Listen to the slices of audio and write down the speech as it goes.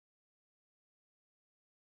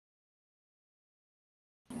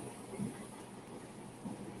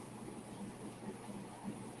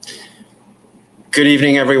Good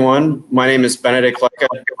evening, everyone. My name is Benedict Lecca,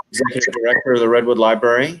 Executive Director of the Redwood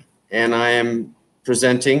Library, and I am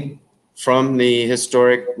presenting from the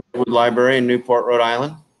historic Redwood Library in Newport, Rhode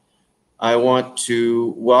Island. I want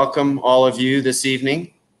to welcome all of you this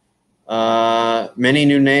evening. Many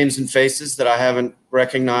new names and faces that I haven't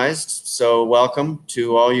recognized, so welcome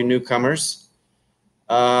to all you newcomers.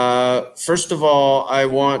 First of all, I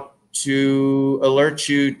want to alert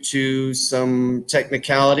you to some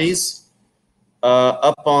technicalities.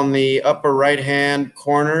 Up on the upper right-hand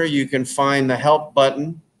corner, you can find the help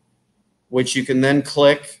button, which you can then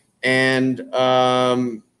click and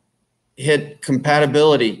hit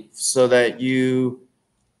compatibility so that you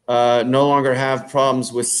no longer have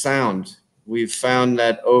problems with sound. We've found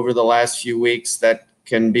that over the last few weeks that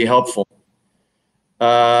can be helpful.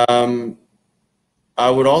 I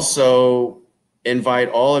would also invite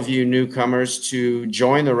all of you newcomers to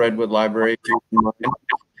join the Redwood Library if you don't mind.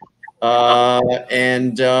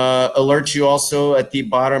 And alert you also at the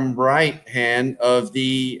bottom right hand of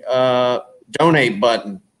the donate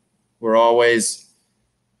button. We're always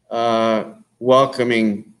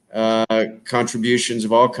welcoming contributions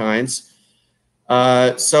of all kinds.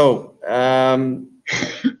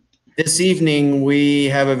 This evening we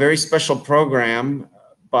have a very special program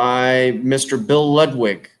by Mr. Bill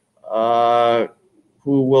Ludwig,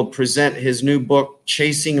 who will present his new book,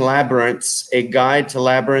 Chasing Labyrinths, A Guide to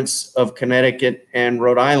Labyrinths of Connecticut and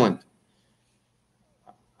Rhode Island.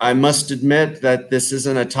 I must admit that this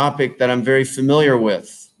isn't a topic that I'm very familiar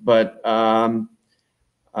with, but I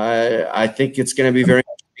think it's going to be very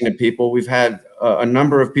interesting to people. We've had a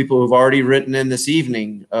number of people who've already written in this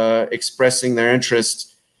evening expressing their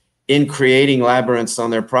interest in creating labyrinths on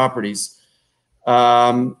their properties.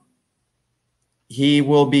 He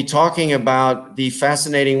will be talking about the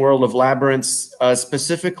fascinating world of labyrinths,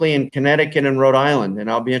 specifically in Connecticut and Rhode Island.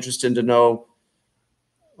 And I'll be interested to know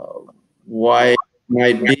why it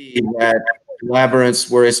might be that labyrinths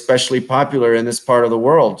were especially popular in this part of the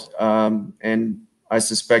world. And I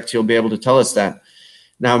suspect he'll be able to tell us that.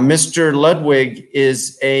 Now, Mr. Ludwig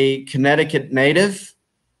is a Connecticut native.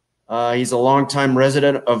 He's a longtime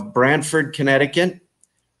resident of Branford, Connecticut.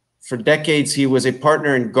 For decades, he was a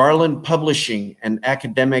partner in Garland Publishing, an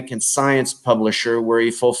academic and science publisher where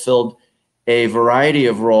he fulfilled a variety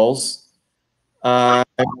of roles.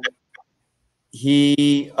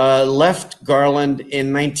 He left Garland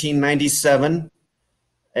in 1997,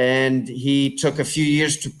 and he took a few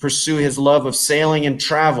years to pursue his love of sailing and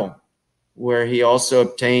travel, where he also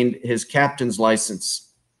obtained his captain's license.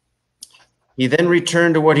 He then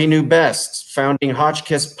returned to what he knew best, founding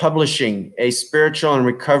Hotchkiss Publishing, a spiritual and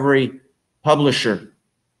recovery publisher.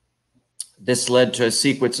 This led to a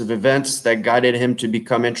sequence of events that guided him to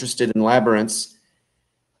become interested in labyrinths,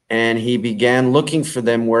 and he began looking for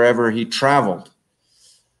them wherever he traveled.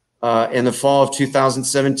 In the fall of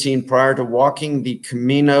 2017, prior to walking the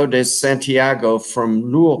Camino de Santiago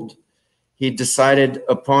from Lourdes, he decided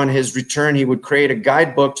upon his return he would create a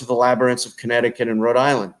guidebook to the labyrinths of Connecticut and Rhode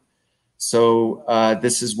Island. So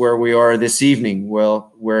this is where we are this evening,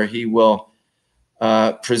 where he will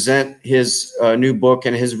present his new book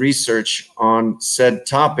and his research on said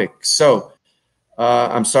topic. So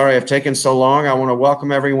I'm sorry I've taken so long. I want to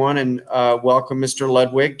welcome everyone and welcome Mr.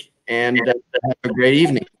 Ludwig, and have a great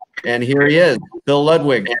evening. And here he is, Bill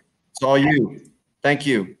Ludwig. It's all you. Thank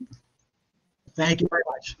you. Thank you very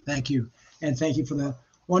much. Thank you. And thank you for the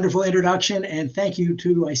wonderful introduction. And thank you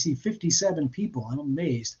to, I see 57 people. I'm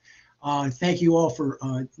amazed. Thank you all for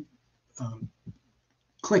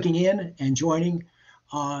clicking in and joining.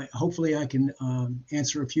 Hopefully I can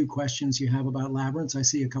answer a few questions you have about labyrinths. I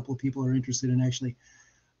see a couple of people are interested in actually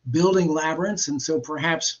building labyrinths, and so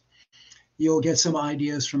perhaps you'll get some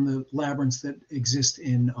ideas from the labyrinths that exist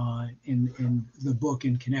in the book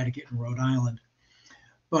in Connecticut and Rhode Island.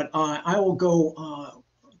 But I will go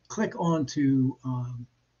click on to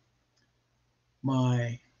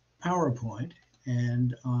my PowerPoint,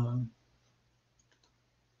 and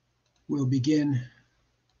we'll begin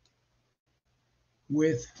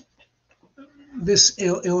with this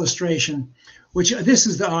illustration, which this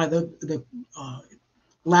is the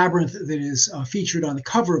labyrinth that is featured on the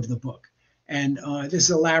cover of the book. And this is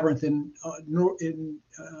a labyrinth in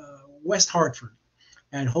West Hartford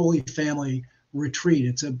at Holy Family Retreat.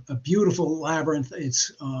 It's a beautiful labyrinth.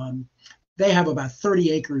 It's they have about 30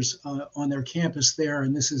 acres on their campus there,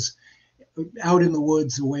 and this is out in the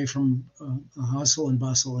woods away from hustle and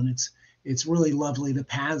bustle, and it's really lovely. The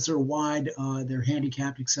paths are wide, they're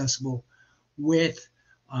handicapped accessible. With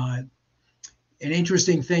an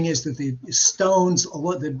interesting thing is that the stones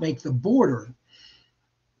that make the border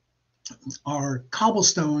are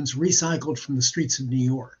cobblestones recycled from the streets of New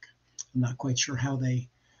York. I'm not quite sure how they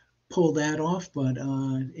pulled that off, but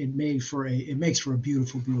it makes for a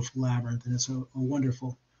beautiful, beautiful labyrinth, and it's a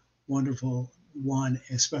wonderful, wonderful one,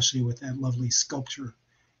 especially with that lovely sculpture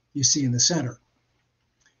you see in the center.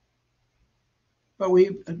 But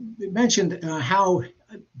we mentioned how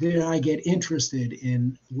did I get interested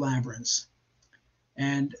in labyrinths,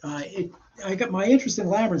 and I got my interest in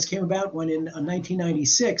labyrinths came about when in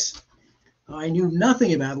 1996 I knew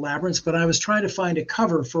nothing about labyrinths, but I was trying to find a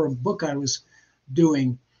cover for a book I was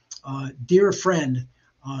doing, Dear Friend,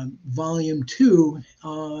 Volume 2,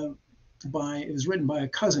 it was written by a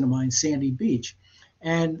cousin of mine, Sandy Beach.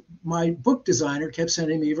 And my book designer kept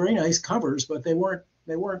sending me very nice covers, but they weren't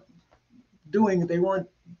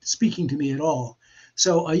speaking to me at all.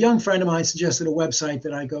 So a young friend of mine suggested a website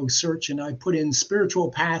that I go search, and I put in spiritual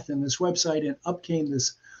path in this website, and up came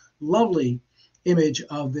this lovely image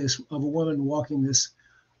of a woman walking this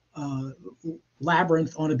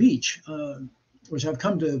labyrinth on a beach, which I've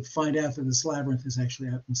come to find out that this labyrinth is actually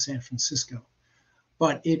out in San Francisco.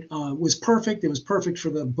 But it was perfect. It was perfect for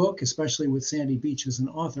the book, especially with Sandy Beach as an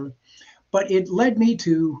author. But it led me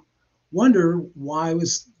to wonder why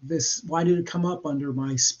did it come up under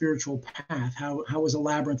my spiritual path? How was a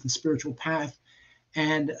labyrinth a spiritual path?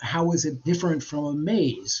 And how was it different from a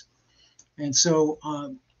maze? And so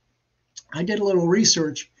I did a little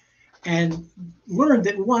research and learned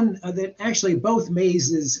that actually both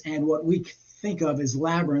mazes and what we think of as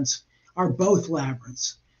labyrinths are both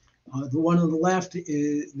labyrinths. The one on the left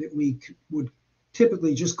is that we would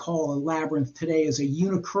typically just call a labyrinth today as a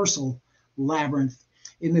unicursal labyrinth,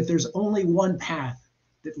 in that there's only one path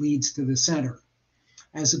that leads to the center,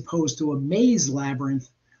 as opposed to a maze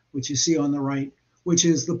labyrinth, which you see on the right, which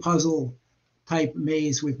is the puzzle type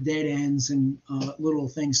maze with dead ends and little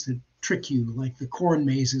things to trick you, like the corn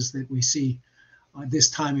mazes that we see this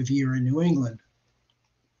time of year in New England.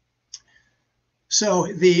 So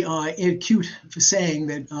the cute saying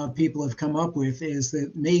that people have come up with is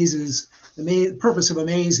that the purpose of a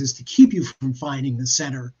maze is to keep you from finding the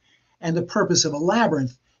center, and the purpose of a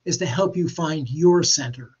labyrinth is to help you find your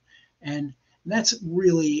center. And that's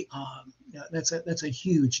really that's a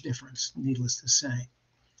huge difference, needless to say.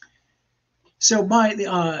 So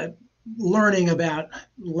my learning about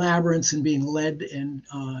labyrinths and being led and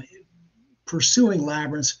pursuing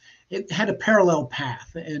labyrinths, it had a parallel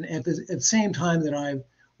path. And at the same time that I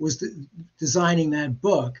was designing that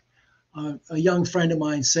book, a young friend of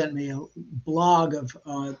mine sent me a blog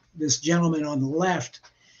of this gentleman on the left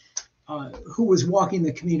who was walking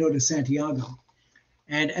the Camino de Santiago.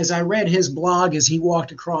 And as I read his blog as he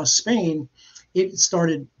walked across Spain, it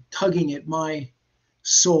started tugging at my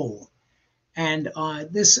soul. And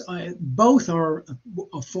both are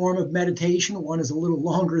a form of meditation. One is a little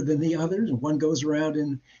longer than the other, and one goes around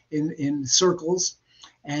in circles,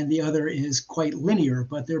 and the other is quite linear,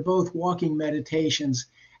 but they're both walking meditations.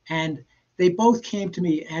 And they both came to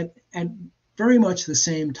me at very much the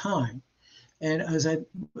same time. And as I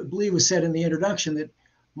believe was said in the introduction, that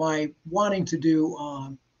my wanting to do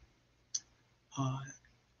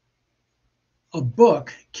a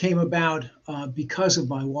book came about because of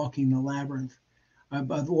my walking the labyrinth,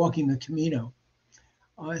 walking the Camino.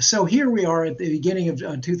 So here we are at the beginning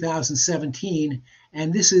of 2017,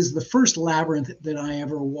 and this is the first labyrinth that I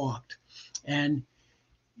ever walked. And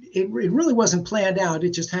it really wasn't planned out.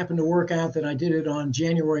 It just happened to work out that I did it on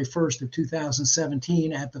January 1st of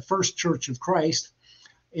 2017 at the First Church of Christ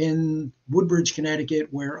in Woodbridge, Connecticut,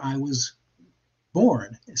 where I was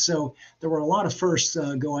born. So there were a lot of firsts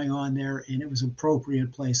going on there, and it was an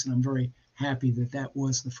appropriate place, and I'm very happy that that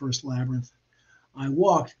was the first labyrinth I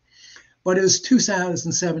walked. But it was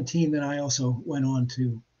 2017 that I also went on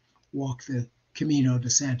to walk the Camino de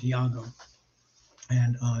Santiago,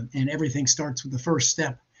 and everything starts with the first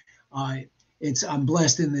step. I'm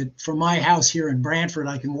blessed in that from my house here in Brantford,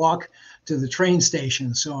 I can walk to the train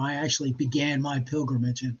station. So I actually began my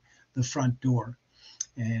pilgrimage at the front door,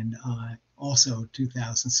 and also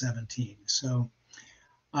 2017. So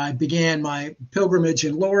I began my pilgrimage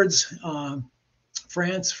in Lourdes,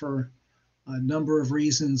 France, for a number of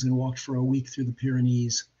reasons, and walked for a week through the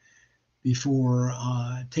Pyrenees before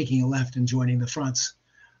taking a left and joining the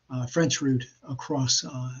French route across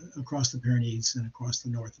the Pyrenees and across the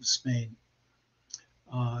north of Spain.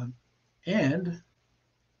 And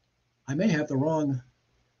I may have the wrong.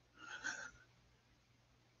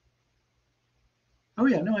 Oh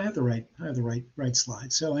yeah, no, I have the right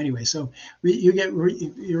slide. So anyway, so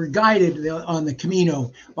you're guided on the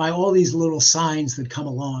Camino by all these little signs that come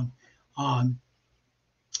along.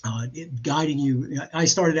 guiding you. I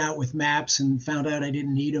started out with maps and found out I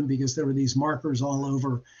didn't need them because there were these markers all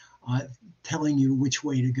over telling you which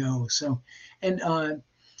way to go. So, and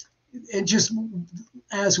just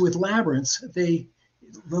as with labyrinths, the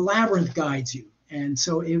labyrinth guides you. And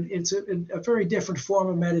so it's a very different form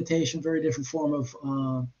of meditation, very different form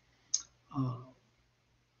of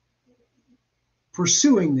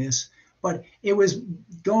pursuing this. But it was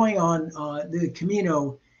going on the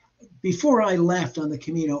Camino. Before I left on the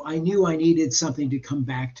Camino, I knew I needed something to come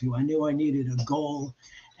back to. I knew I needed a goal,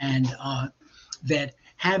 and that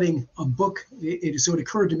having a book, so it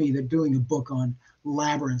occurred to me that doing a book on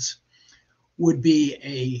labyrinths would be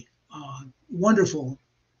a wonderful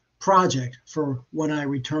project for when I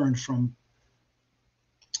returned from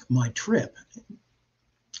my trip.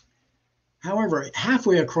 However,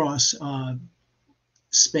 halfway across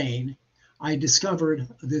Spain, I discovered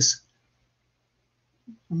this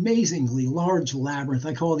amazingly large labyrinth.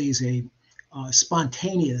 I call these a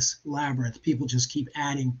spontaneous labyrinth. People just keep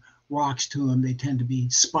adding rocks to them. They tend to be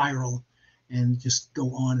spiral and just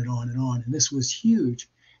go on and on and on. And this was huge.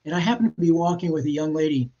 And I happened to be walking with a young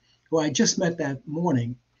lady who I just met that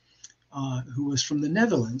morning, who was from the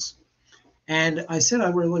Netherlands. And I said I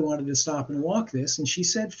really wanted to stop and walk this. And she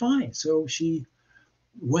said, fine. So she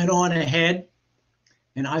went on ahead,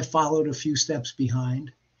 and I followed a few steps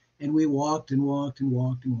behind. And we walked and walked and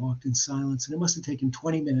walked and walked in silence. And it must have taken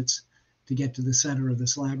 20 minutes to get to the center of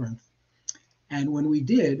this labyrinth. And when we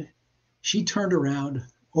did, she turned around,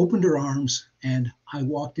 opened her arms, and I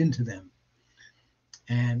walked into them.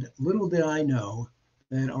 And little did I know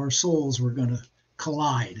that our souls were going to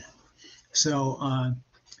collide. So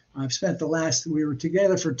I've spent we were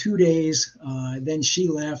together for 2 days. Then she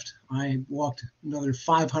left. I walked another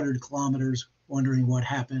 500 kilometers wondering what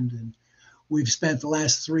happened. And we've spent the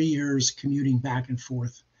last 3 years commuting back and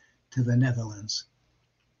forth to the Netherlands.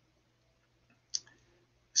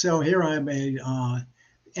 So here I made,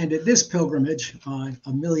 and at this pilgrimage,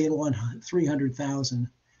 1,300,000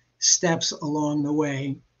 steps along the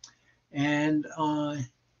way, and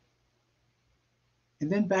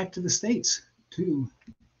then back to the States to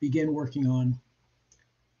begin working on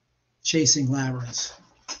chasing labyrinths.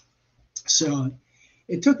 So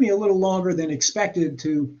it took me a little longer than expected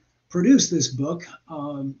to produce this book.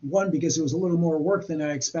 One, because it was a little more work than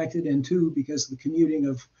I expected, and two, because the commuting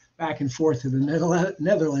of back and forth to the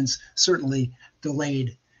Netherlands certainly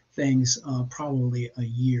delayed things probably a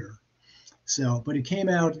year. So, but it came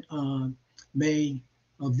out May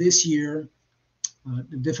of this year.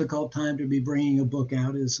 The difficult time to be bringing a book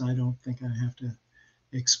out, is I don't think I have to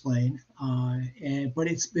explain. But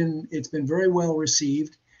it's been very well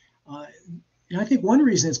received. And I think one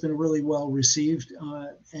reason it's been really well received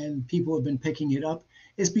and people have been picking it up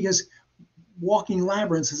is because walking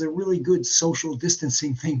labyrinths is a really good social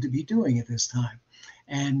distancing thing to be doing at this time.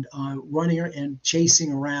 And running and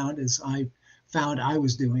chasing around, as I found I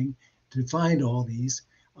was doing to find all these,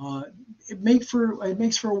 it makes for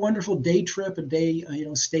a wonderful day trip, a day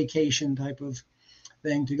staycation type of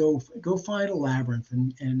thing, to go find a labyrinth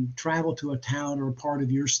and travel to a town or a part of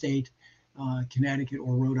your state, Connecticut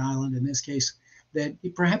or Rhode Island in this case, that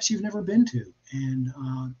perhaps you've never been to.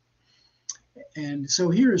 And so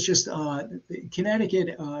here is just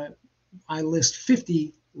Connecticut. I list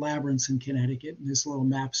 50 labyrinths in Connecticut. This little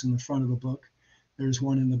map's in the front of the book. There's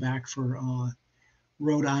one in the back for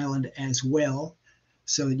Rhode Island as well,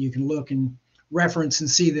 so that you can look and reference and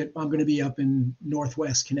see that I'm going to be up in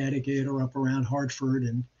Northwest Connecticut or up around Hartford,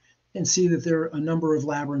 and see that there are a number of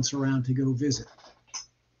labyrinths around to go visit.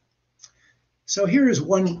 So here is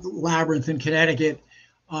one labyrinth in Connecticut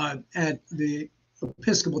at the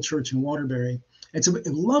Episcopal Church in Waterbury. It's a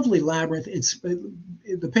lovely labyrinth.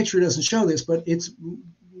 The picture doesn't show this, but it's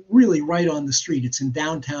really right on the street. It's in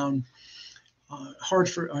downtown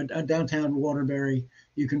Hartford, downtown Waterbury.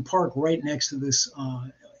 You can park right next to this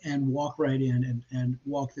and walk right in and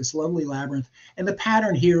walk this lovely labyrinth. And the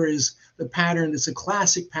pattern here is the pattern. It's a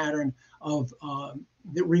classic pattern of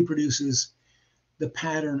that reproduces the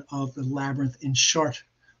pattern of the labyrinth in Chartres,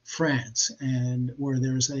 France, and where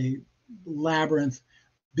there's a labyrinth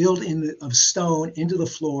built of stone into the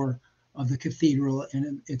floor of the cathedral,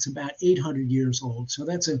 and it's about 800 years old. So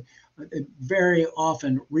that's a very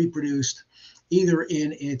often reproduced either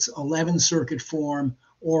in its 11 circuit form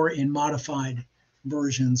or in modified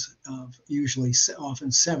versions of usually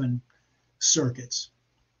often 7 circuits.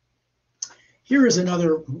 Here is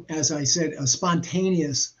another, as I said, a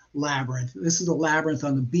spontaneous labyrinth. This is a labyrinth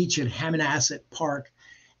on the beach at Hammonasset Park,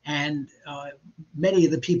 and many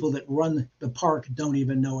of the people that run the park don't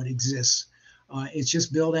even know it exists. It's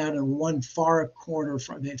just built out in one far corner,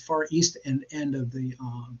 from the far east end of the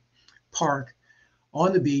park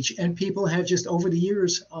on the beach. And people have just over the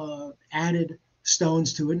years added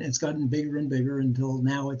stones to it. And it's gotten bigger and bigger until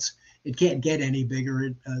now it can't get any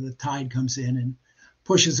bigger. The tide comes in and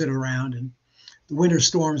pushes it around, and the winter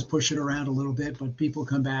storms push it around a little bit, but people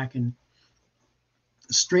come back and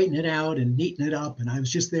straighten it out and neaten it up. And I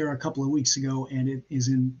was just there a couple of weeks ago, and it is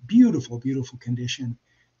in beautiful, beautiful condition.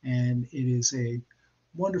 And it is a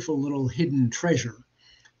wonderful little hidden treasure.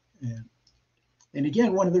 And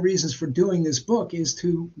again, one of the reasons for doing this book is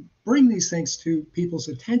to bring these things to people's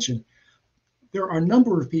attention. There are a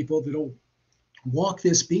number of people that will walk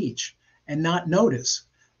this beach and not notice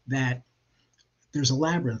that there's a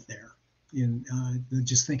labyrinth there. They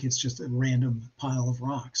just think it's just a random pile of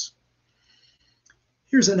rocks.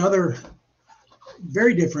 Here's another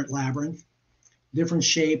very different labyrinth, different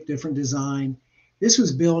shape, different design. This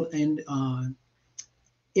was built into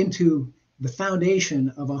the foundation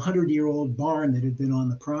of a 100-year-old barn that had been on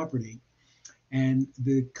the property. And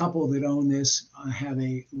the couple that own this have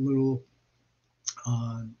a little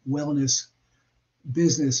wellness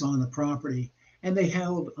business on the property. And they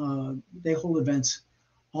hold events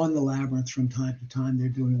on the labyrinth from time to time. They're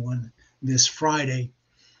doing one this Friday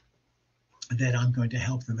that I'm going to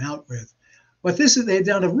help them out with. But they've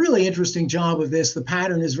done a really interesting job of this. The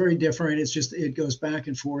pattern is very different. It goes back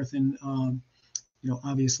and forth in,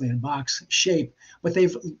 obviously in box shape, but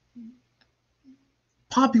they've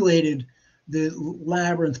populated the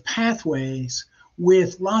labyrinth pathways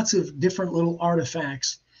with lots of different little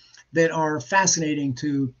artifacts that are fascinating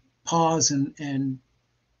to pause and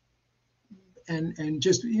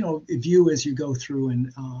just, view as you go through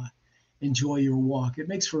and enjoy your walk. It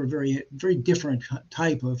makes for a very, very different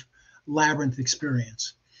type of labyrinth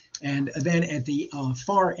experience. And then at the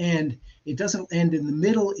far end, it doesn't end in the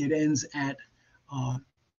middle. It ends at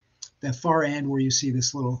the far end where you see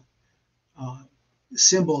this little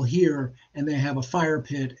symbol here, and they have a fire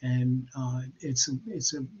pit, and it's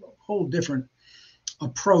a whole different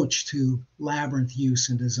approach to labyrinth use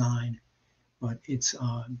and design. But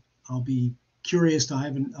I'll be curious. I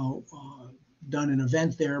haven't done an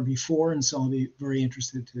event there before, and so I'll be very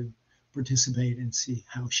interested to participate and see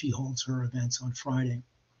how she holds her events on Friday.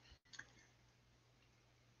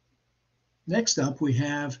 Next up, we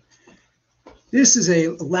have, this is a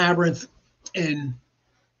labyrinth in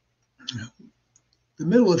the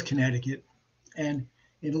middle of Connecticut and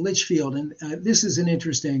in Litchfield. And this is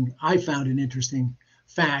I found an interesting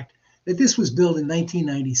fact that this was built in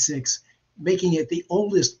 1996, making it the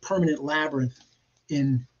oldest permanent labyrinth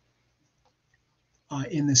in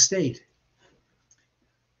the state.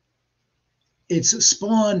 It's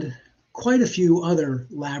spawned quite a few other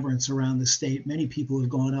labyrinths around the state. Many people have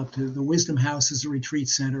gone up to the Wisdom House as a retreat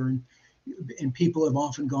center, and people have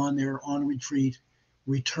often gone there on retreat,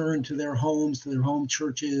 returned to their homes, to their home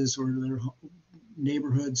churches or to their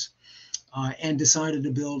neighborhoods, and decided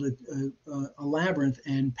to build a labyrinth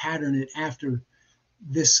and pattern it after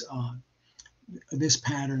this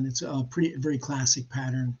pattern. It's a very classic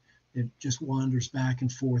pattern. It just wanders back and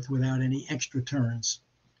forth without any extra turns.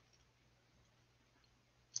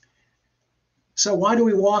 So why do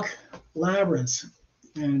we walk labyrinths,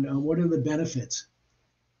 and what are the benefits?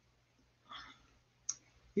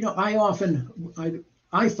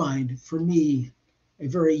 I find, for me, a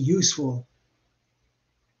very useful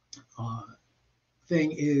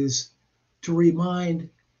thing is to remind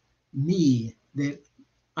me that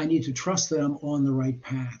I need to trust that I'm on the right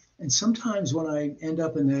path. And sometimes when I end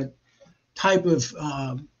up in that type of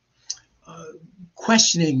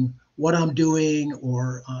questioning what I'm doing,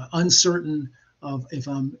 or uncertain of if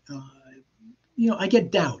I'm, I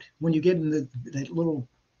get doubt. When you get in that little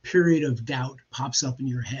period of doubt pops up in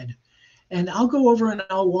your head. And I'll go over and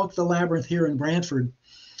I'll walk the labyrinth here in Brantford,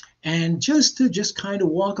 and just kind of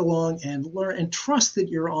walk along and learn and trust that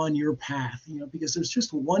you're on your path, because there's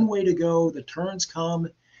just one way to go. The turns come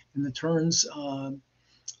and the turns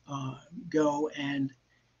go, and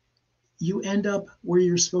you end up where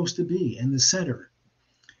you're supposed to be, in the center.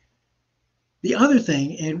 The other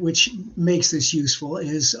thing, and which makes this useful,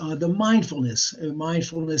 is the mindfulness.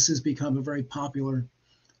 Mindfulness has become a very popular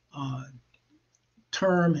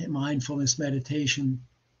term, mindfulness meditation.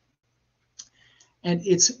 And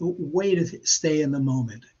it's a way to stay in the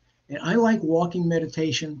moment. And I like walking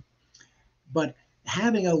meditation, but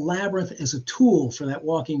having a labyrinth as a tool for that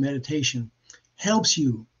walking meditation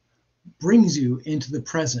brings you into the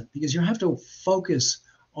present, because you have to focus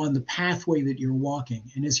on the pathway that you're walking.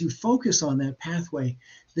 And as you focus on that pathway,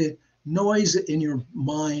 the noise in your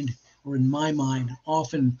mind, or in my mind,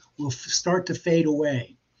 often will start to fade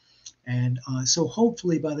away. And so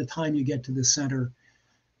hopefully by the time you get to the center,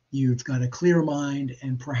 you've got a clear mind,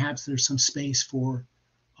 and perhaps there's some space for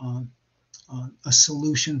a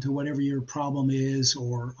solution to whatever your problem is,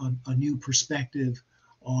 or a new perspective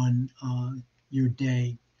on your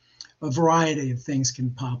day. A variety of things can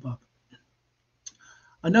pop up.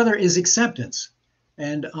 Another is acceptance,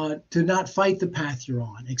 and to not fight the path you're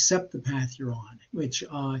on, accept the path you're on, which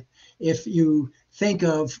if you think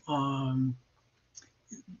of,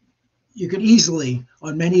 you could easily,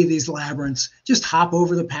 on many of these labyrinths, just hop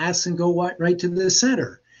over the paths and go right to the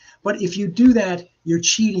center. But if you do that, you're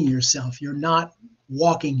cheating yourself. You're not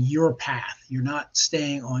walking your path. You're not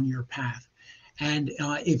staying on your path. And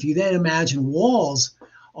if you then imagine walls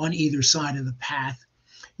on either side of the path,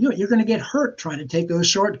 you're going to get hurt trying to take those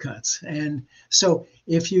shortcuts. And so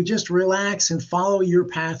if you just relax and follow your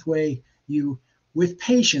pathway, you, with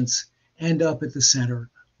patience, end up at the center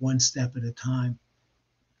one step at a time.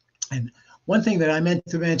 And one thing that I meant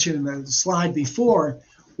to mention in the slide before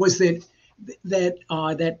was that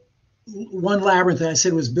one labyrinth that I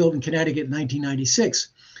said was built in Connecticut in 1996,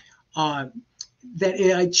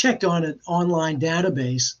 that I checked on an online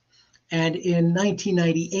database, and in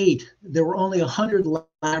 1998, there were only 100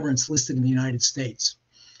 labyrinths listed in the United States.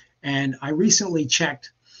 And I recently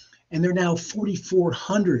checked, and there are now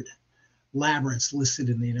 4,400 labyrinths listed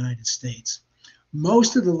in the United States.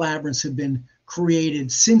 Most of the labyrinths have been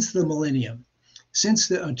created since the millennium. Since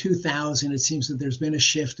the 2000, it seems that there's been a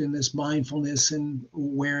shift in this mindfulness and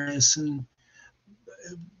awareness and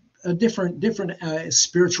a different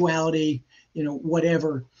spirituality,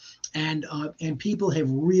 whatever. And people have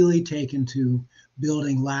really taken to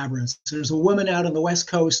building labyrinths. There's a woman out on the West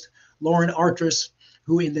Coast, Lauren Artris,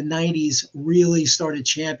 who in the 90s really started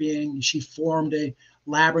championing. She formed a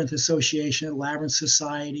labyrinth association, a labyrinth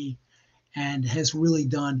society, and has really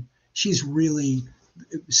she's really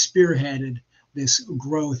spearheaded this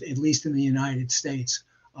growth, at least in the United States,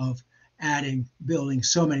 of building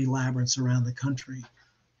so many labyrinths around the country.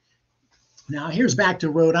 Now here's back to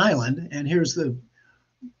Rhode Island, and here's the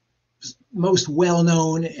most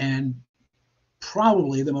well-known and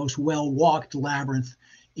probably the most well-walked labyrinth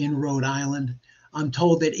in Rhode Island. I'm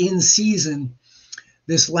told that in season,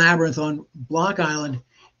 this labyrinth on Block Island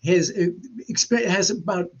has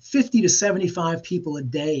about 50 to 75 people a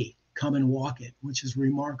day come and walk it, which is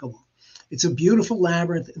remarkable. It's a beautiful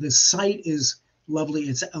labyrinth. The site is lovely.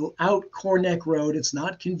 It's out Corneck Road. It's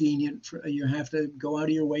not convenient. You have to go out of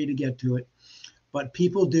your way to get to it, but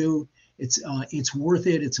people do. It's worth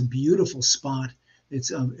it. It's a beautiful spot.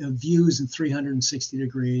 It's views in 360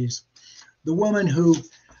 degrees. The woman who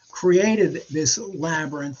created this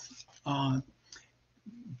labyrinth,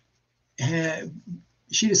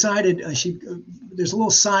 she decided there's a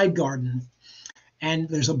little side garden, and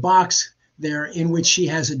there's a box there in which she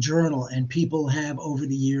has a journal, and people have over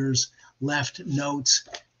the years left notes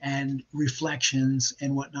and reflections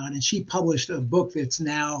and whatnot. And she published a book that's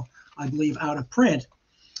now, I believe, out of print,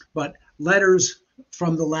 but Letters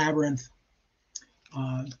from the Labyrinth,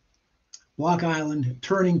 Block Island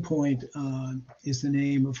Turning Point is the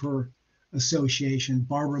name of her association.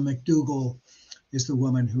 Barbara McDougall is the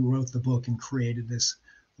woman who wrote the book and created this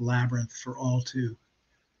labyrinth for all to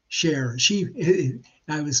share.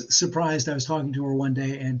 I was surprised. I was talking to her one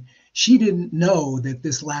day, and she didn't know that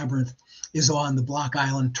this labyrinth is on the Block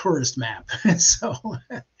Island tourist map. So,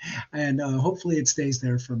 and hopefully it stays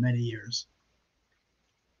there for many years.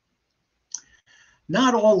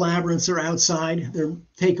 Not all labyrinths are outside. They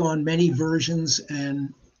take on many versions.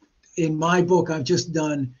 And in my book, I've just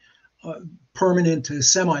done permanent to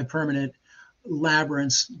semi-permanent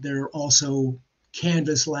labyrinths. There are also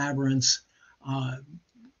canvas labyrinths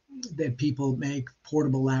that people make,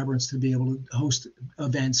 portable labyrinths to be able to host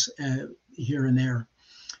events here and there.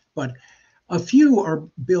 But a few are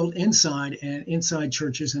built inside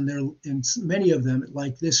churches, and many of them,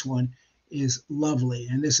 like this one, is lovely.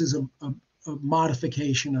 And this is a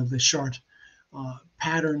modification of the Chart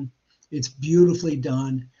pattern. It's beautifully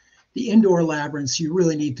done. The indoor labyrinths, you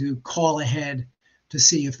really need to call ahead to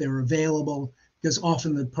see if they're available, because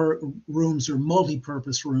often the rooms are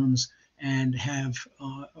multi-purpose rooms and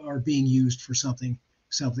are being used for something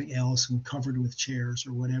else and covered with chairs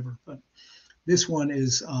or whatever. But this one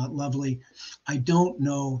is lovely. I don't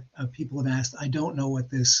know, people have asked, I don't know what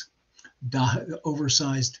this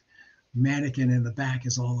oversized mannequin in the back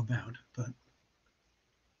is all about. But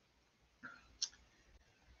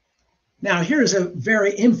now here's a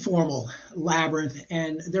very informal labyrinth,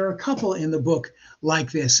 and there are a couple in the book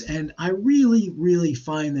like this, and I really, really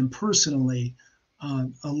find them personally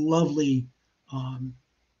a lovely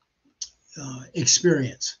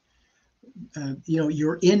experience.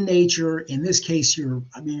 you're in nature. In this case, you're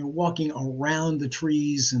walking around the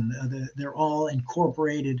trees, and they're all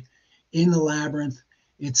incorporated in the labyrinth.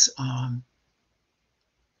 It's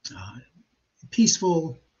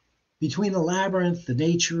peaceful between the labyrinth, the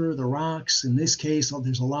nature, the rocks. In this case,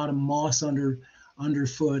 there's a lot of moss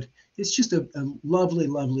underfoot. It's just a lovely,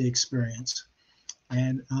 lovely experience.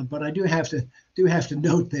 And but I do have to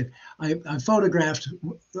note that I photographed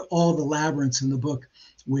all the labyrinths in the book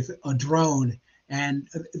with a drone, and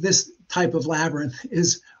this type of labyrinth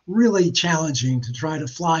is really challenging to try to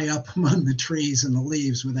fly up among the trees and the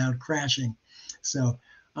leaves without crashing. So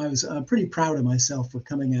I was pretty proud of myself for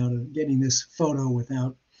coming out and getting this photo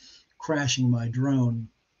without crashing my drone.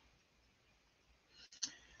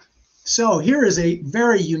 So here is a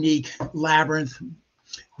very unique labyrinth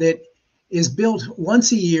that is built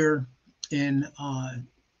once a year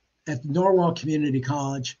at Norwalk Community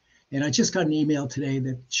College. And I just got an email today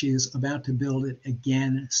that she is about to build it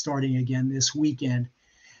again, starting again this weekend.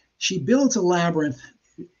 She builds a labyrinth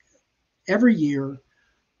every year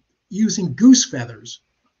using goose feathers.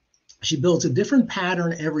 She builds a different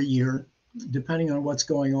pattern every year, depending on what's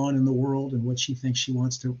going on in the world and what she thinks she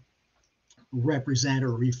wants to represent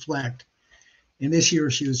or reflect. And this year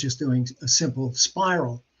she was just doing a simple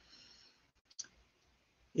spiral.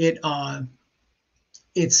 It's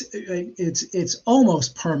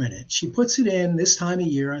almost permanent. She puts it in this time of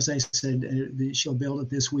year, as I said, she'll build it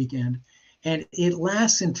this weekend, and it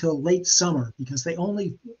lasts until late summer because they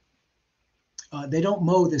don't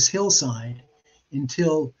mow this hillside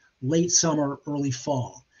until late summer, early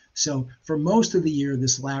fall. So for most of the year,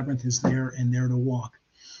 this labyrinth is there and there to walk.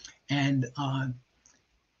 And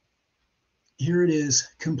here it is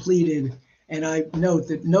completed. And I note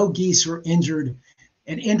that no geese were injured.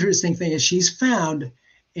 An interesting thing is she's found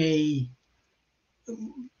a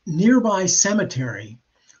nearby cemetery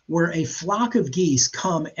where a flock of geese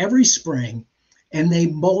come every spring and they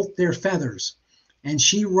molt their feathers. And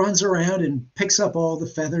she runs around and picks up all the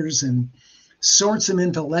feathers and sorts them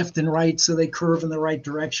into left and right so they curve in the right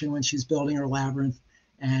direction when she's building her labyrinth.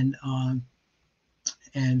 And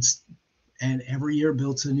every year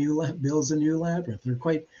builds a new labyrinth. They're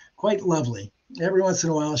quite lovely. Every once in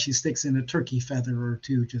a while, she sticks in a turkey feather or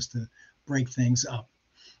two just to break things up.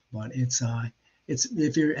 But it's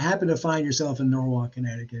if you happen to find yourself in Norwalk,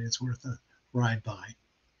 Connecticut, it's worth a ride by.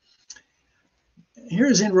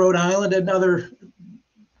 Here's in Rhode Island another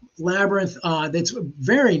labyrinth that's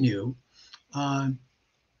very new. I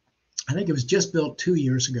think it was just built 2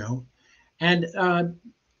 years ago, and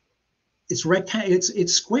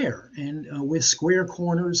it's square and with square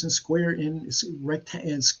corners and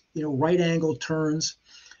right angle turns,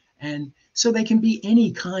 and so they can be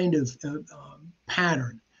any kind of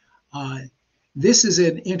pattern. This is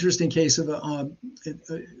an interesting case of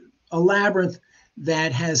a labyrinth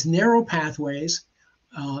that has narrow pathways,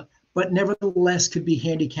 but nevertheless could be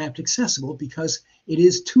handicapped accessible because it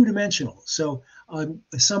is two-dimensional. So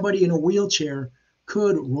somebody in a wheelchair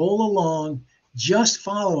could roll along just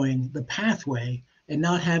following the pathway and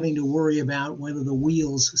not having to worry about whether the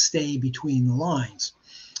wheels stay between the lines.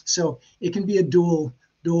 So it can be a dual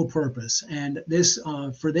purpose. And this,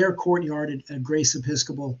 for their courtyard at Grace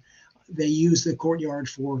Episcopal, they use the courtyard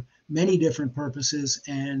for many different purposes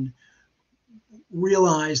and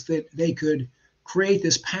realized that they could create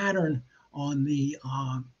this pattern on the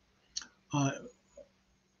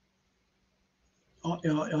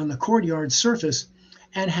courtyard surface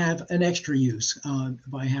and have an extra use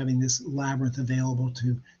by having this labyrinth available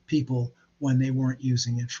to people when they weren't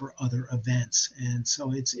using it for other events. And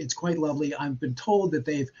so it's quite lovely. I've been told that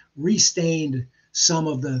they've restained some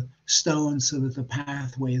of the stones so that the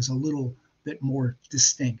pathway is a little bit more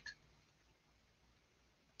distinct.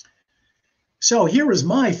 So here was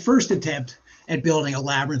my first attempt at building a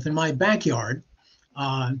labyrinth in my backyard.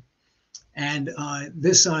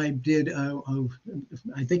 This I did,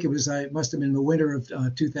 I think it must have been the winter of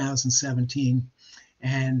 2017,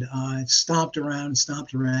 and stomped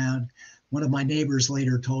around. One of my neighbors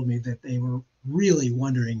later told me that they were really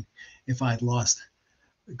wondering if I'd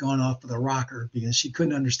gone off with a rocker, because she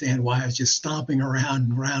couldn't understand why I was just stomping around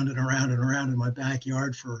and round and around and around in my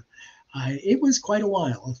backyard for, it was quite a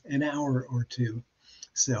while, an hour or two.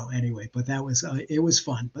 So anyway, but that was, it was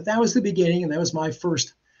fun. But that was the beginning, and that was my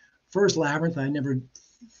first labyrinth. I never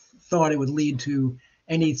thought it would lead to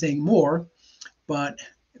anything more, but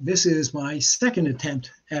this is my second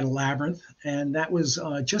attempt at a labyrinth, and that was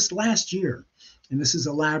just last year. And this is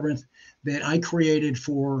a labyrinth that I created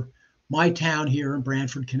for my town here in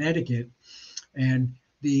Branford, Connecticut. And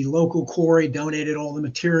the local quarry donated all the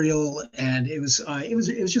material, and it was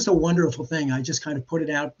just a wonderful thing. I just kind of put it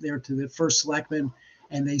out there to the first selectman,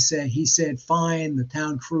 and he said, fine. The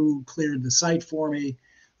town crew cleared the site for me.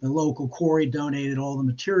 The local quarry donated all the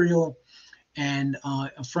material, and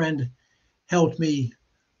a friend helped me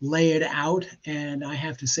lay it out. And I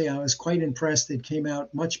have to say, I was quite impressed. It came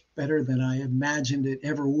out much better than I imagined it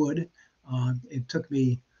ever would. It took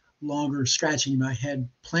me longer scratching my head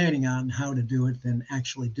planning on how to do it than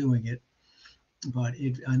actually doing it. But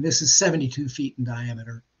and this is 72 feet in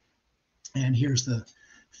diameter. And here's the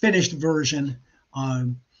finished version.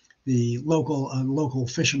 The local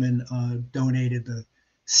fishermen donated the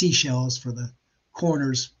seashells for the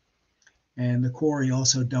corners, and the quarry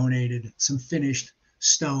also donated some finished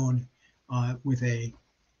stone with a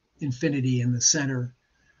infinity in the center,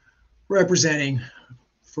 representing,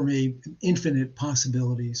 for me, infinite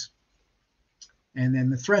possibilities. And then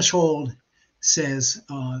the threshold says,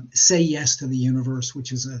 say yes to the universe,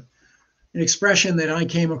 which is an expression that I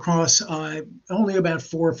came across only about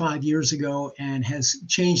 4 or 5 years ago, and has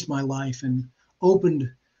changed my life and opened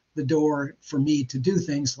the door for me to do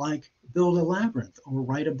things like build a labyrinth or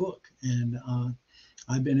write a book. And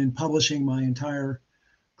I've been in publishing my entire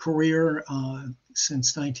career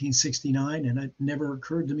since 1969, and it never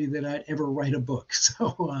occurred to me that I'd ever write a book.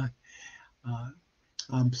 So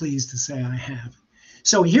I'm pleased to say I have.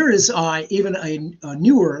 So here is even a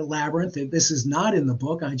newer labyrinth. This is not in the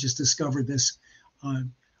book. I just discovered this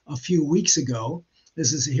a few weeks ago.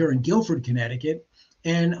 This is here in Guilford, Connecticut.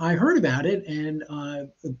 And I heard about it, and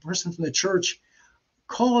the person from the church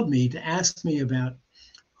called me to ask me about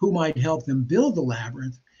who might help them build the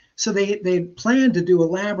labyrinth. So they planned to do a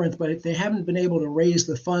labyrinth, but they haven't been able to raise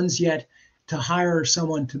the funds yet to hire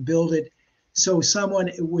someone to build it. So someone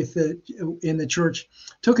in the church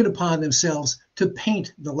took it upon themselves to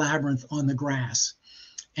paint the labyrinth on the grass.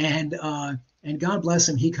 And God bless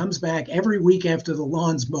him, he comes back every week after the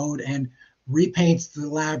lawn's mowed and repaints the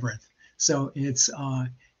labyrinth. So it's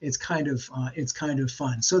kind of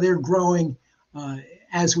fun. So they're growing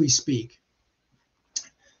as we speak.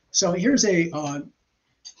 So here's a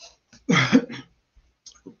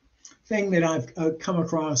thing that I've come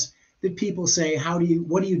across that people say,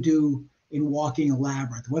 what do you do in walking a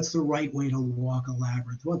labyrinth? What's the right way to walk a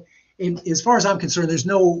labyrinth? Well, as far as I'm concerned, there's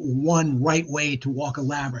no one right way to walk a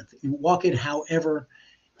labyrinth. You walk it however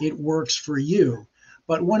it works for you.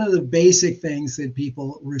 But one of the basic things that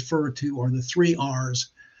people refer to are the 3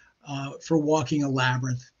 R's for walking a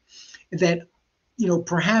labyrinth. That,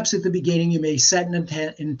 perhaps at the beginning you may set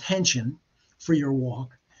an intention for your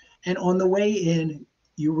walk, and on the way in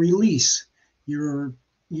you release your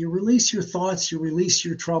thoughts, you release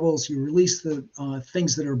your troubles, you release the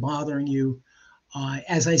things that are bothering you.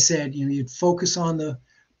 As I said, you'd focus on the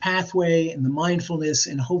pathway and the mindfulness,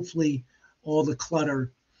 and hopefully all the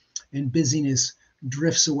clutter and busyness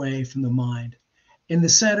drifts away from the mind. In the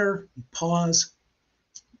center, pause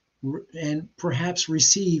and perhaps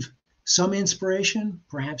receive some inspiration.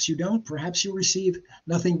 Perhaps you don't. Perhaps you receive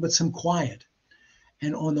nothing but some quiet.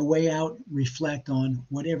 And on the way out, reflect on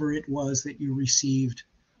whatever it was that you received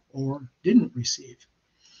or didn't receive.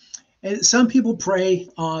 And some people pray.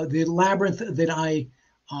 The labyrinth that I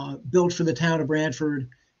built for the town of Brantford,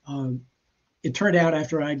 it turned out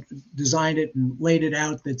after I designed it and laid it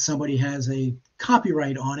out that somebody has a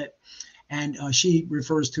copyright on it, and she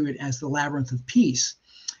refers to it as the Labyrinth of Peace.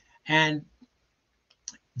 And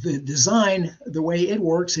the design, the way it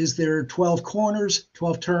works is there are 12 corners,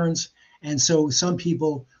 12 turns, and so some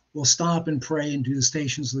people will stop and pray and do the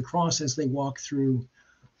Stations of the Cross as they walk through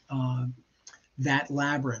that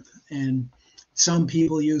labyrinth. And some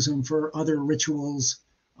people use them for other rituals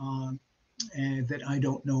that I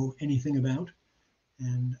don't know anything about.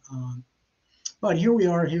 And but here we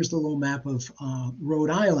are. Here's the little map of Rhode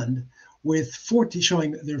Island with 14,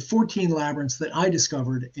 showing there are 14 labyrinths that I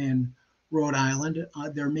discovered in Rhode Island.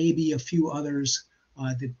 There may be a few others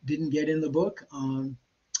that didn't get in the book.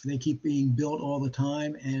 They keep being built all the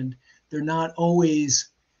time, and they're not always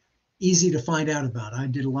easy to find out about. I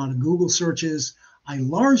did a lot of Google searches. I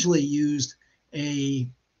largely used a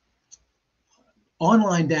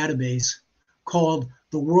online database called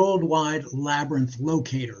the Worldwide Labyrinth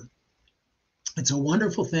Locator. It's a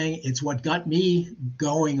wonderful thing. It's what got me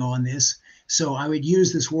going on this. So I would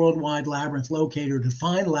use this Worldwide Labyrinth Locator to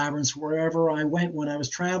find labyrinths wherever I went when I was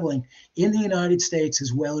traveling in the United States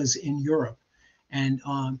as well as in Europe. And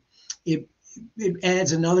it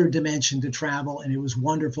adds another dimension to travel, and it was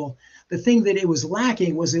wonderful. The thing that it was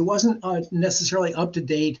lacking was it wasn't necessarily up to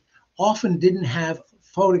date, often didn't have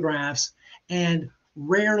photographs, and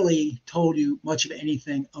rarely told you much of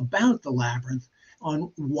anything about the labyrinth.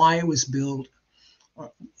 on why it was built,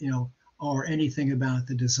 or, or anything about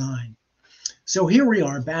the design. So here we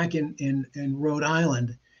are back in Rhode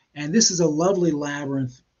Island, and this is a lovely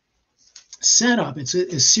labyrinth setup. It's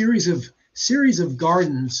a series of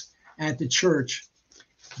gardens at the church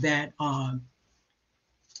that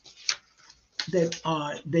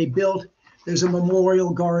they built. There's a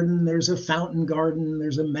memorial garden, there's a fountain garden,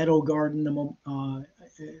 there's a meadow garden,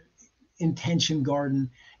 intention garden,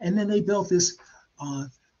 and then they built this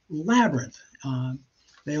labyrinth.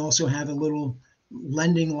 They also have a little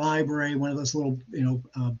lending library, one of those little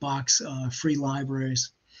box free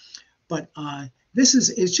libraries. But this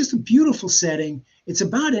is just a beautiful setting. It's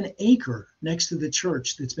about an acre next to the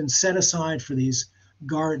church that's been set aside for these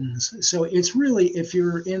gardens. So it's really, if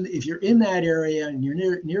you're in that area and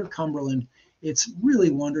you're near Cumberland, it's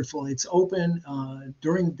really wonderful. It's open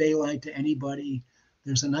during daylight to anybody.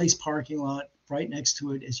 There's a nice parking lot right next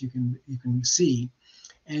to it, as you can see,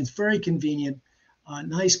 and it's very convenient. A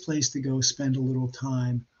nice place to go spend a little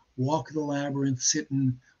time, walk the labyrinth, sit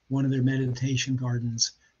in one of their meditation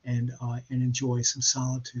gardens, and enjoy some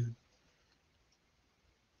solitude.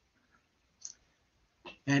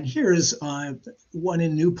 And here is one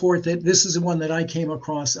in Newport. This is the one that I came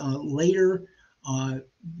across later,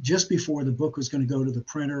 just before the book was going to go to the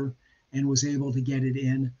printer, and was able to get it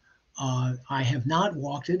in. I have not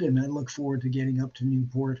walked it, and I look forward to getting up to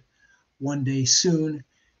Newport one day soon,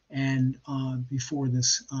 and before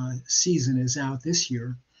this season is out this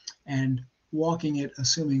year, and walking it,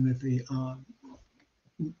 assuming that the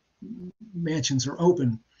mansions are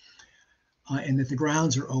open and that the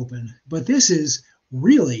grounds are open. But this is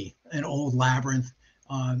really an old labyrinth,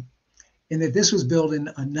 in that this was built in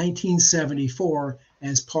 1974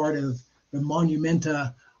 as part of the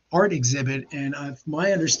Monumenta art exhibit, and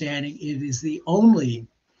my understanding, it is the only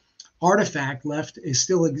artifact left is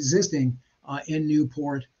still existing in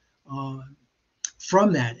Newport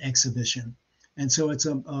from that exhibition. And so it's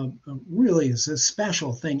a really is a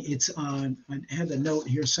special thing. It's I had the note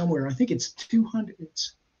here somewhere. I think it's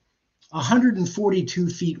 142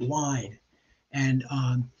 feet wide, and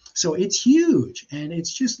so it's huge, and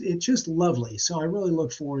it's just lovely. So I really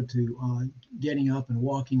look forward to getting up and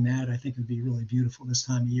walking that. I think it'd be really beautiful this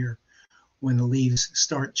time of year when the leaves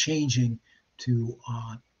start changing to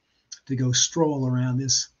go stroll around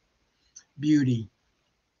this beauty.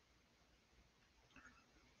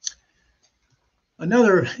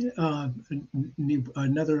 Another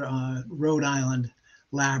Rhode Island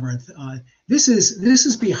labyrinth. This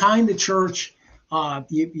is behind the church.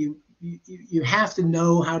 You have to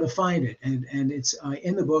know how to find it, and it's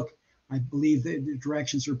in the book. I believe the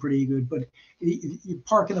directions are pretty good. But you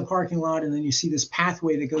park in the parking lot, and then you see this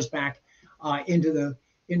pathway that goes back into the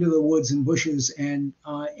woods and bushes, and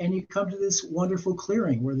you come to this wonderful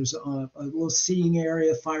clearing where there's a little seating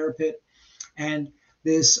area, fire pit, and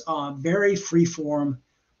this very free-form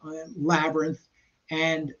labyrinth.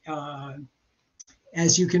 And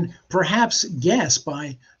as you can perhaps guess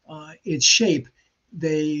by its shape,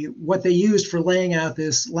 what they used for laying out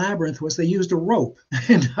this labyrinth was they used a rope,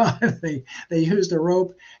 and they used a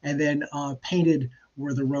rope and then painted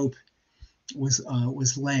where the rope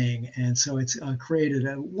was laying, and so it's created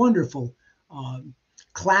a wonderful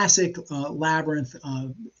classic labyrinth,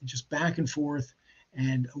 just back and forth,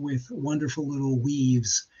 and with wonderful little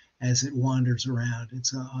weaves as it wanders around.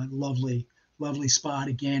 It's a lovely spot.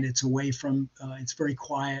 Again, it's away from, it's very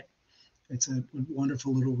quiet. It's a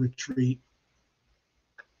wonderful little retreat.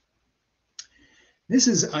 This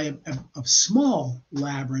is a small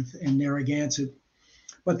labyrinth in Narragansett,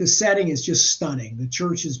 but the setting is just stunning. The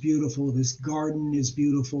church is beautiful. This garden is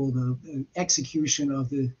beautiful. The execution of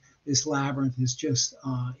this labyrinth is just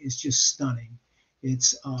stunning.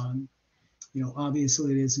 It's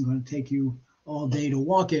obviously it isn't going to take you all day to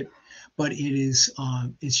walk it, but it is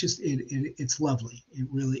it's lovely. It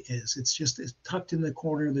really is. It's tucked in the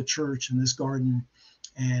corner of the church in this garden,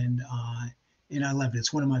 and I love it.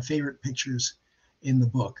 It's one of my favorite pictures in the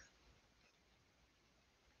book.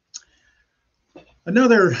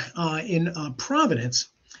 Another in Providence.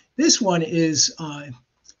 This one is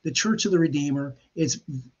the Church of the Redeemer. It's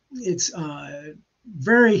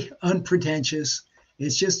very unpretentious.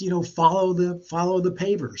 It's just follow the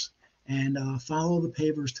pavers, and follow the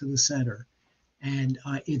pavers to the center, and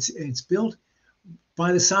it's built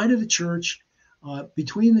by the side of the church,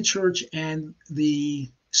 between the church and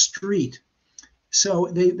the street. So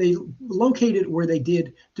they located where they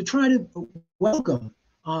did to try to welcome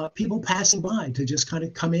people passing by to just kind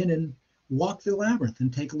of come in and walk the labyrinth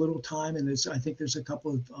and take a little time. And I think there's a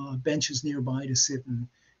couple of benches nearby to sit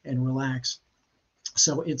and relax.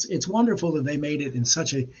 So it's wonderful that they made it in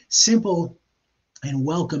such a simple and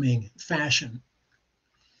welcoming fashion.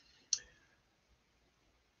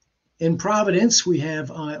 In Providence, we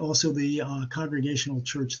have also the Congregational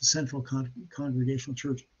Church, the Central Congregational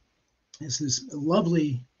Church. It's this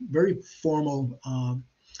lovely, very formal,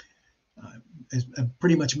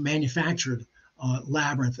 pretty much manufactured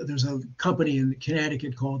labyrinth. There's a company in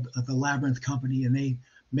Connecticut called the Labyrinth Company, and they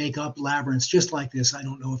make up labyrinths just like this. I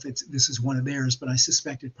don't know if this is one of theirs, but I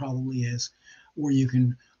suspect it probably is, where you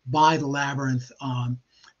can buy the labyrinth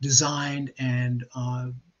designed, and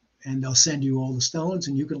they'll send you all the stones,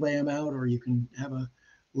 and you can lay them out, or you can have a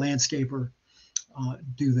landscaper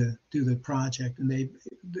do the project. And the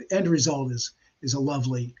end result is a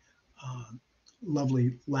lovely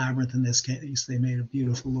labyrinth. In this case, they made a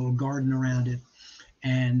beautiful little garden around it,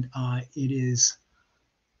 and it is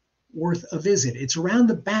worth a visit. It's around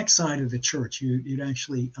the back side of the church. You'd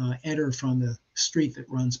actually enter from the street that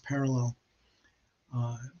runs parallel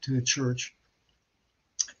to the church.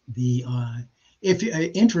 If you're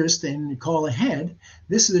interested, and call ahead,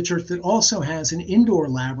 this is a church that also has an indoor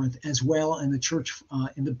labyrinth as well in the church,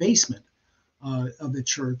 in the basement of the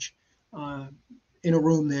church, in a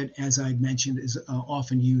room that, as I mentioned, is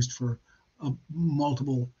often used for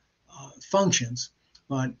multiple functions.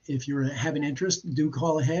 But if you have an interest, do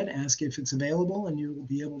call ahead, ask if it's available, and you will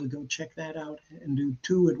be able to go check that out and do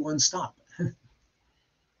 2 at one stop.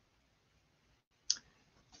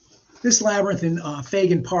 This labyrinth in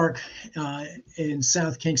Fagan Park in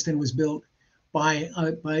South Kingston was built by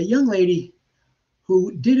a young lady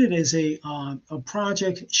who did it as a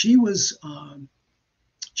project. She was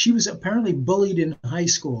apparently bullied in high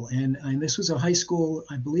school, and this was a high school,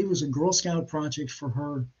 I believe it was a Girl Scout project for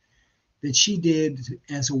her, that she did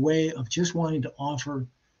as a way of just wanting to offer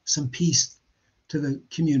some peace to the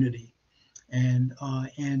community, and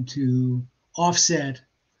to offset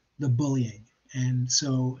the bullying. And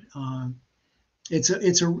so it's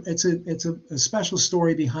a special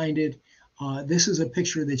story behind it. This is a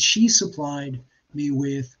picture that she supplied me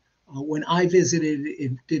with when I visited.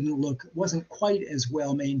 It wasn't quite as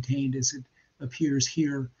well maintained as it appears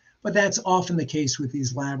here. But that's often the case with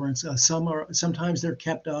these labyrinths. Sometimes they're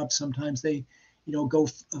kept up, sometimes they, go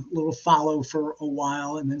a little fallow for a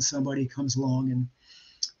while, and then somebody comes along and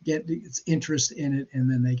gets interest in it, and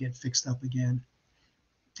then they get fixed up again.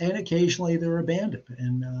 And occasionally they're abandoned,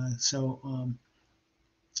 and and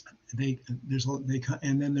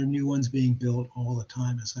then there are new ones being built all the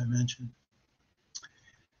time, as I mentioned.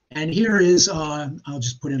 And here is, I'll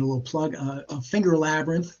just put in a little plug, a finger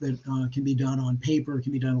labyrinth that can be done on paper,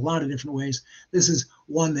 can be done a lot of different ways. This is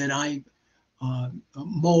one that I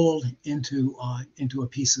mold into a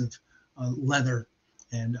piece of leather,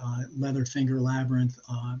 and leather finger labyrinth.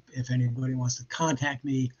 If anybody wants to contact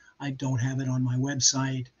me, I don't have it on my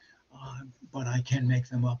website, but I can make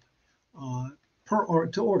them up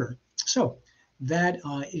to order. So that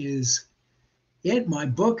is it. My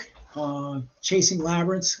book, Chasing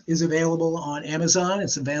Labyrinths, is available on Amazon.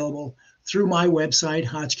 It's available through my website,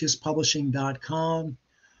 hotchkisspublishing.com.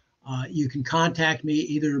 You can contact me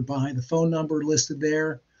either by the phone number listed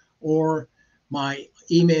there, or my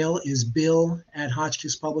email is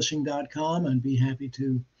bill@hotchkisspublishing.com. I'd be happy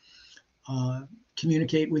to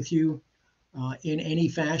communicate with you in any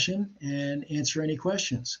fashion and answer any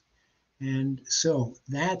questions. And so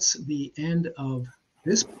that's the end of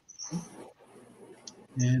this.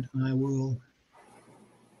 And I will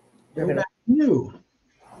go back to you.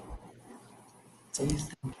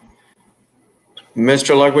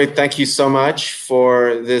 Mr. Ludwig, thank you so much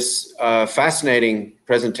for this fascinating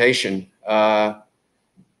presentation. I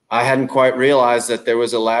hadn't quite realized that there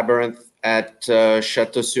was a labyrinth at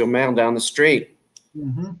Château-sur-Mer down the street.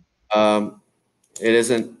 Mm-hmm. It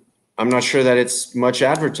isn't, I'm not sure that it's much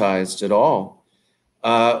advertised at all.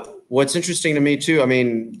 What's interesting to me too, I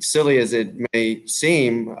mean, silly as it may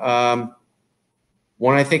seem,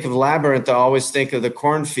 when I think of labyrinth, I always think of the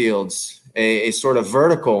cornfields, a sort of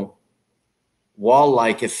vertical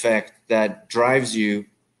wall-like effect that drives you,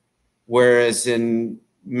 whereas in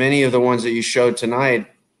many of the ones that you showed tonight,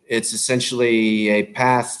 it's essentially a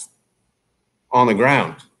path on the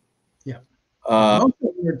ground. Yeah, most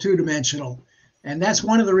of them are two-dimensional. And that's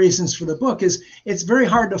one of the reasons for the book, is it's very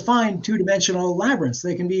hard to find two-dimensional labyrinths.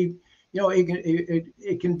 They can be,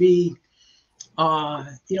 it can be,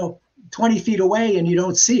 20 feet away and you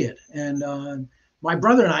don't see it. And my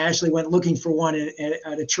brother and I actually went looking for one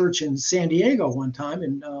at a church in San Diego one time,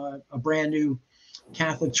 in a brand new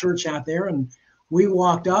Catholic church out there. And we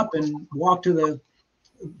walked up and walked to the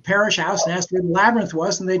parish house and asked where the labyrinth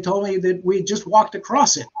was, and they told me that we just walked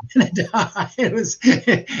across it. It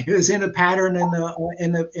was in a pattern in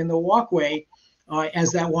the walkway,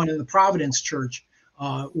 as that one in the Providence church.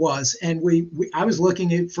 was. And I was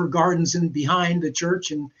looking for gardens in behind the church,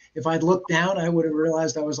 and if I'd looked down, I would have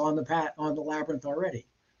realized I was on the labyrinth already.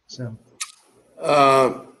 So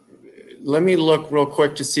let me look real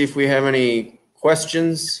quick to see if we have any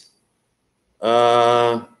questions.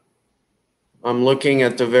 I'm looking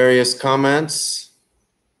at the various comments.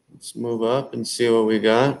 Let's move up and see what we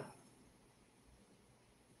got.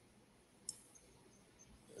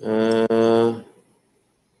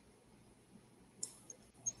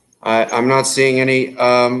 I'm not seeing any.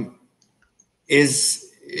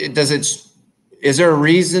 Is there a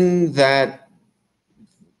reason that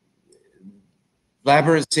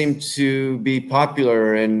labyrinths seem to be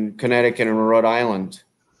popular in Connecticut and Rhode Island?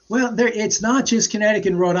 Well, it's not just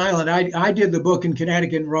Connecticut and Rhode Island. I did the book in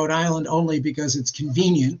Connecticut and Rhode Island only because it's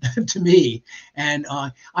convenient to me. And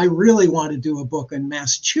I really want to do a book in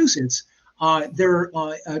Massachusetts. There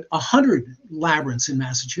are 100 labyrinths in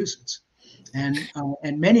Massachusetts. And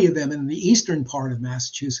many of them in the eastern part of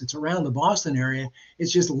Massachusetts, around the Boston area,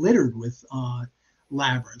 it's just littered with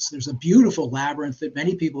labyrinths. There's a beautiful labyrinth that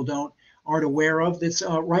many people aren't aware of that's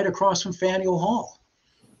right across from Faneuil Hall,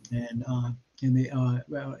 and in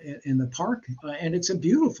the park, and it's a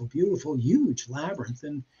beautiful, beautiful, huge labyrinth.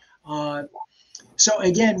 And so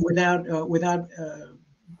again, without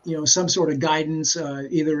some sort of guidance,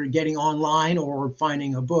 either getting online or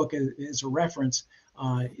finding a book as a reference,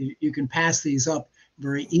 you can pass these up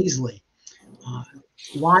very easily.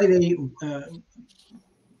 Why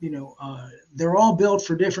they're all built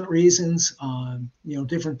for different reasons.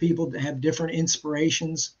 Different people have different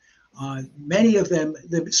inspirations. Many of them,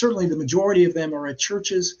 certainly the majority of them, are at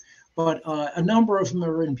churches, but a number of them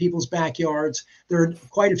are in people's backyards. There are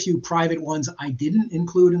quite a few private ones I didn't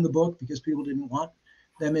include in the book because people didn't want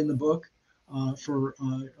them in the book for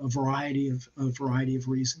a variety of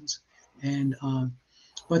reasons. And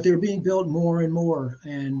but they're being built more and more,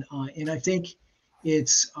 and I think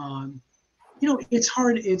it's it's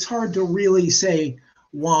hard to really say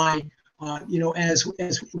why. As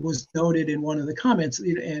was noted in one of the comments,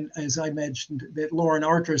 and as I mentioned, that Lauren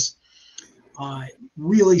Artris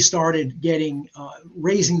really started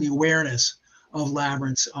raising the awareness of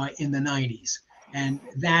labyrinths in the 90s, and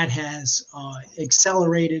that has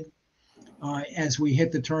accelerated as we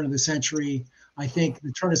hit the turn of the century. I think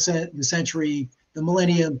the turn of the century, the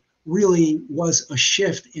millennium, really was a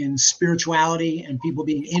shift in spirituality and people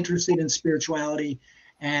being interested in spirituality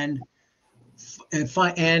and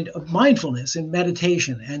mindfulness and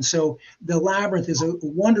meditation. And so the labyrinth is a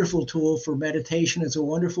wonderful tool for meditation. It's a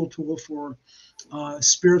wonderful tool for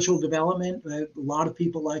spiritual development. A lot of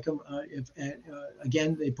people like them.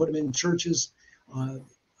 Again, they put them in churches, on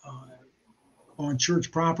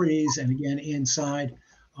church properties, and again inside,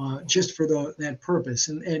 just for that purpose.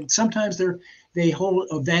 And sometimes they hold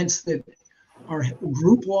events that are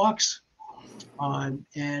group walks.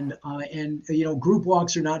 Group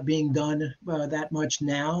walks are not being done that much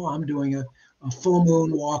now. I'm doing a full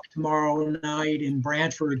moon walk tomorrow night in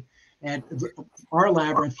Brantford at our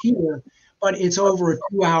labyrinth here, but it's over a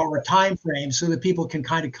 2-hour time frame so that people can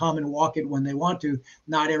kind of come and walk it when they want to.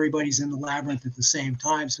 Not everybody's in the labyrinth at the same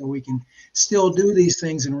time, so we can still do these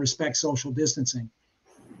things and respect social distancing.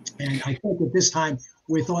 And I think at this time,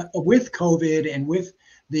 with COVID and with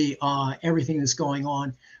the everything that's going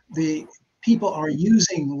on, the people are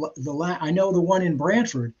using I know the one in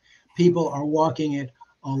Brantford, people are walking it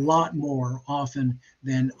a lot more often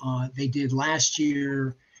than they did last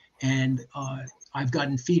year. And I've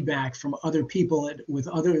gotten feedback from other people with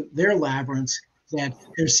their labyrinths that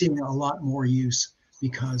they're seeing a lot more use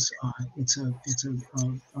because it's a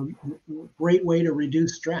great way to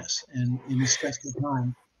reduce stress and in a stressful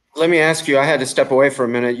time. Let me ask you, I had to step away for a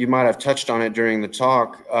minute. You might have touched on it during the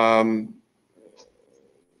talk.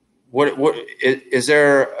 What is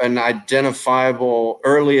there an identifiable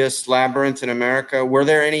earliest labyrinth in America? Were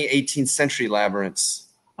there any 18th century labyrinths?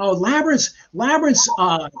 Oh, labyrinths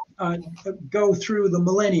go through the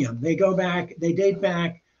millennium. They date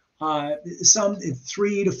back some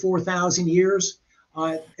 3,000 to 4,000 years.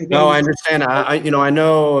 No, I understand. I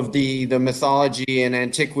know of the mythology and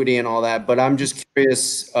antiquity and all that, but I'm just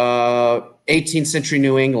curious. 18th century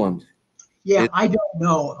New England. Yeah, I don't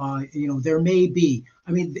know. There may be.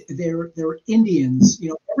 I mean, they're Indians.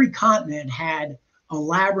 Every continent had a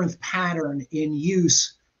labyrinth pattern in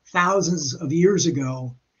use thousands of years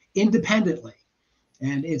ago, independently,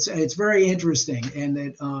 and it's very interesting. And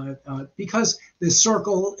that because the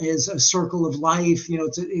circle is a circle of life,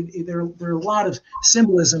 there are a lot of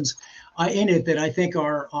symbolisms in it that I think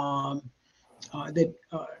are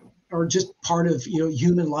just part of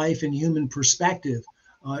human life and human perspective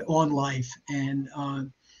on life. And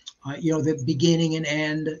the beginning and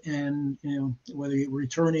end, and whether you're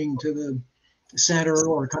returning to the center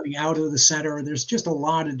or coming out of the center. There's just a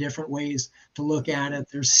lot of different ways to look at it.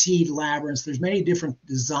 There's seed labyrinths. There's many different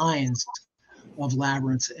designs of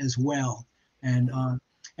labyrinths as well. And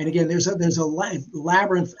again, there's a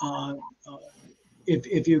labyrinth.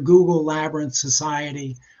 If you Google Labyrinth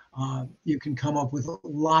Society, you can come up with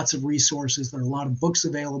lots of resources. There are a lot of books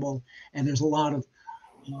available, and there's a lot of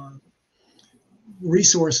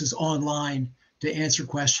resources online to answer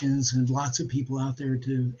questions, and lots of people out there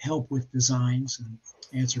to help with designs and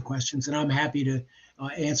answer questions. And I'm happy to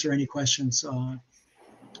answer any questions.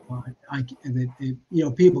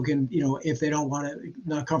 People can, if they don't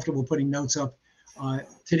not comfortable putting notes up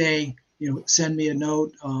today, send me a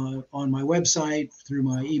note on my website, through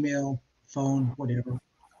my email, phone, whatever.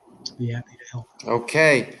 Be happy to help.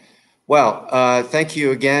 Okay. Well, thank you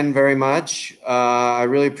again very much. I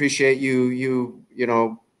really appreciate you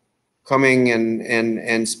coming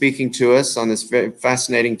and speaking to us on this very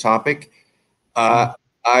fascinating topic. I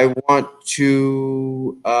want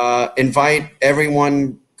to invite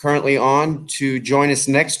everyone currently on to join us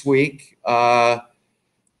next week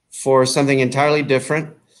for something entirely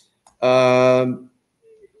different.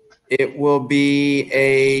 It will be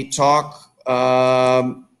a talk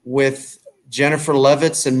with Jennifer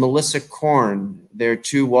Levitz and Melissa Korn. They're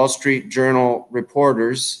two Wall Street Journal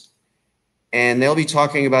reporters, and they'll be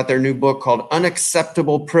talking about their new book called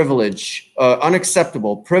Unacceptable Privilege,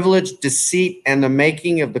 Deceit, and the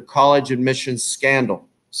Making of the College Admissions Scandal.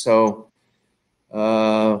 So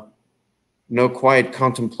no quiet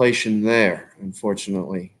contemplation there,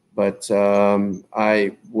 unfortunately. But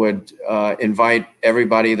I would invite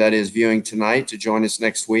everybody that is viewing tonight to join us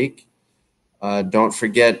next week. Don't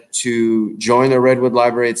forget to join the Redwood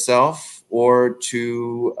Library itself, or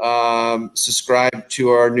to subscribe to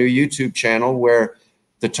our new YouTube channel, where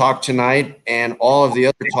the talk tonight and all of the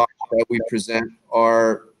other talks that we present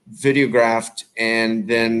are videographed and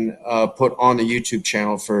then put on the YouTube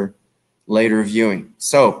channel for later viewing.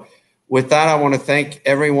 So with that, I want to thank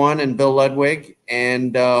everyone and Bill Ludwig,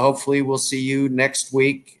 and hopefully we'll see you next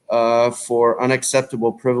week for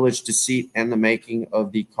Unacceptable Privilege, Deceit, and the Making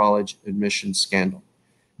of the College Admissions Scandal.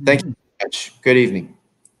 Thank you very much. Good evening.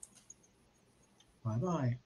 Bye-bye.